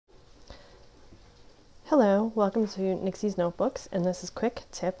Hello, welcome to Nixies Notebooks, and this is Quick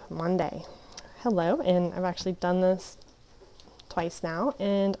Tip Monday. Hello, and I've actually done this twice now,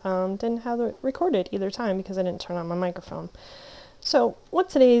 and didn't have it recorded either time because I didn't turn on my microphone. So what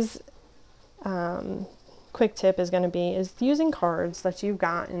today's quick tip is going to be is using cards that you've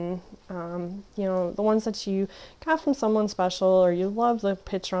gotten, the ones that you got from someone special, or you love the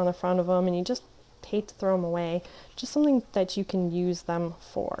picture on the front of them and you just hate to throw them away, just something that you can use them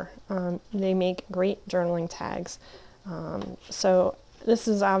for. They make great journaling tags. So this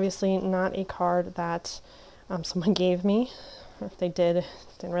is obviously not a card that someone gave me. Or if they didn't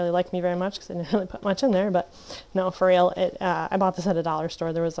really like me very much because they didn't really put much in there, but no, for real, I bought this at a dollar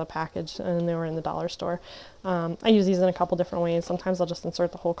store. There was a package and they were in the dollar store. I use these in a couple different ways. Sometimes I'll just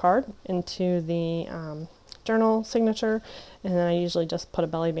insert the whole card into the journal signature, and then I usually just put a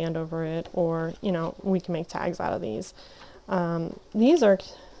belly band over it, or we can make tags out of these. These are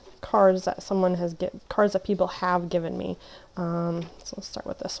cards that cards that people have given me. So let's start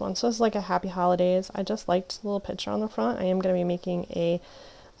with this one. So this is like a happy holidays. I just liked the little picture on the front. I am going to be making a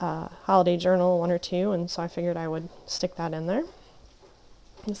holiday journal, one or two, and so I figured I would stick that in there.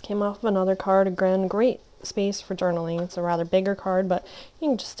 This came off of another card. Again, great space for journaling. It's a rather bigger card, but you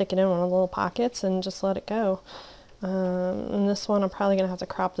can just stick it in one of the little pockets and just let it go. And this one, I'm probably going to have to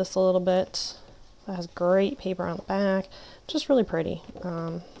crop this a little bit. It has great paper on the back, just really pretty.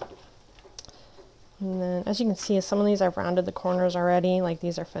 And then, as you can see, some of these I've rounded the corners already. Like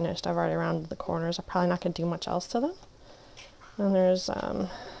these are finished. I've already rounded the corners. I'm probably not going to do much else to them. And there's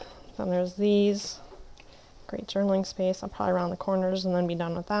these. Great journaling space. I'll probably round the corners and then be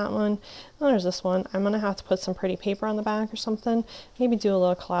done with that one. And there's this one. I'm going to have to put some pretty paper on the back or something. Maybe do a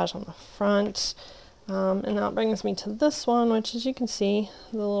little collage on the front. And that brings me to this one, which, as you can see,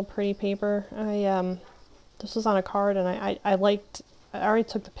 the little pretty paper. This was on a card, and I already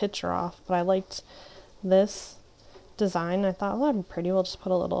took the picture off, but I liked this design. I thought, well, that'd be pretty. We'll just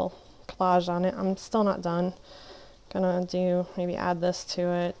put a little collage on it. I'm still not done. Gonna maybe add this to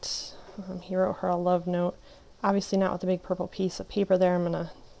it. He wrote her a love note. Obviously not with the big purple piece of paper there. I'm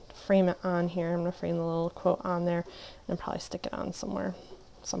gonna frame it on here. I'm gonna frame the little quote on there and probably stick it on somewhere,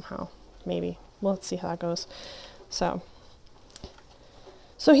 somehow, maybe. Well, let's see how that goes. So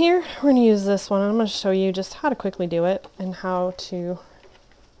here we're gonna use this one. I'm gonna show you just how to quickly do it and how to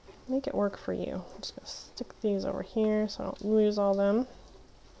make it work for you. I'm just gonna stick these over here so I don't lose all them.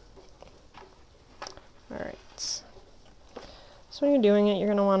 All right. So when you're doing it, you're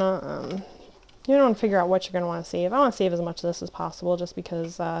gonna wanna figure out what you're gonna want to save. I want to save as much of this as possible, just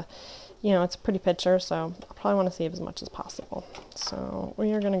because it's a pretty picture, so I'll probably want to save as much as possible. So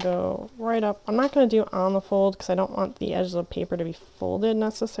we are going to go right up. I'm not going to do on the fold because I don't want the edges of the paper to be folded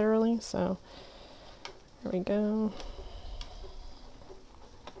necessarily. So there we go.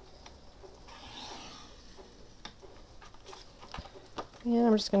 And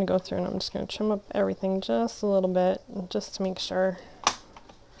I'm just going to go through and I'm just going to trim up everything just a little bit, just to make sure.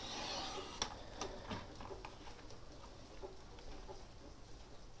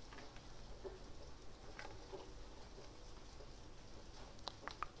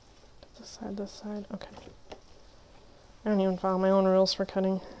 This side, okay. I don't even follow my own rules for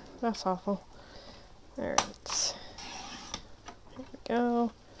cutting. That's awful. Alright. Here we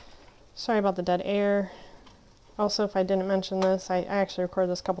go. Sorry about the dead air. Also, if I didn't mention this, I actually recorded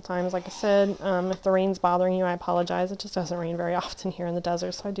this a couple times. Like I said, if the rain's bothering you, I apologize. It just doesn't rain very often here in the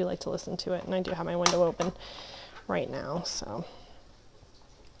desert, so I do like to listen to it, and I do have my window open right now, so.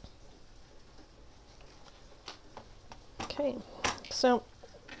 Okay, so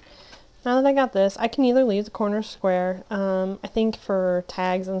now that I got this, I can either leave the corner square. I think for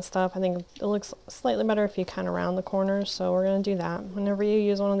tags and stuff, I think it looks slightly better if you kind of round the corners, so we're going to do that. Whenever you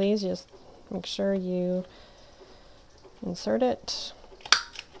use one of these, you just make sure you insert it,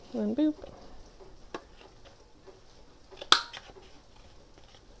 and then boop.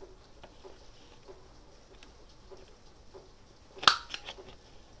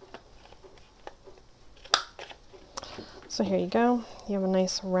 So here you go. You have a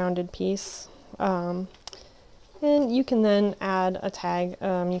nice rounded piece. And you can then add a tag.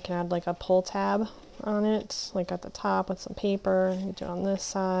 You can add like a pull tab on it, like at the top with some paper. You do it on this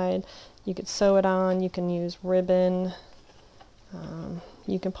side. You could sew it on. You can use ribbon.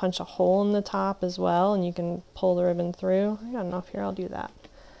 You can punch a hole in the top as well, and you can pull the ribbon through. I got enough here. I'll do that.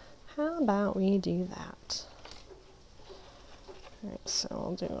 How about we do that? All right, so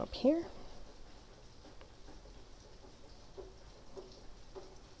I'll do up here.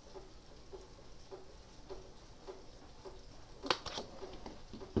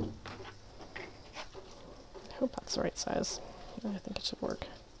 I hope that's the right size. I think it should work.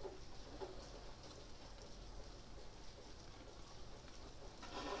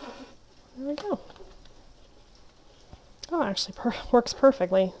 actually works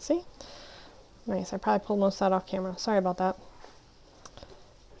perfectly. See? Nice. I probably pulled most of that off camera. Sorry about that.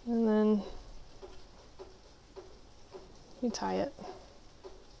 And then you tie it.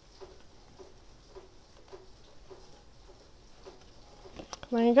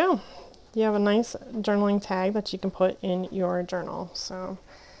 There you go. You have a nice journaling tag that you can put in your journal. So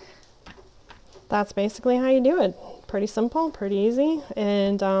that's basically how you do it. Pretty simple, pretty easy.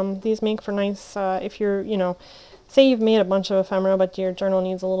 And these make for nice, if you're, you know, say you've made a bunch of ephemera, but your journal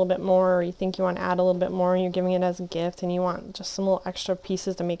needs a little bit more, or you think you want to add a little bit more, and you're giving it as a gift, and you want just some little extra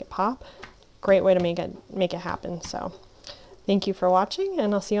pieces to make it pop. Great way to make it happen. So thank you for watching,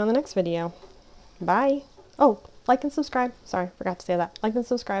 and I'll see you on the next video. Bye. Oh, like and subscribe. Sorry, forgot to say that. Like and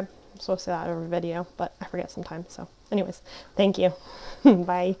subscribe. I'm supposed to say that every video, but I forget sometimes. So anyways, thank you.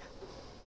 Bye.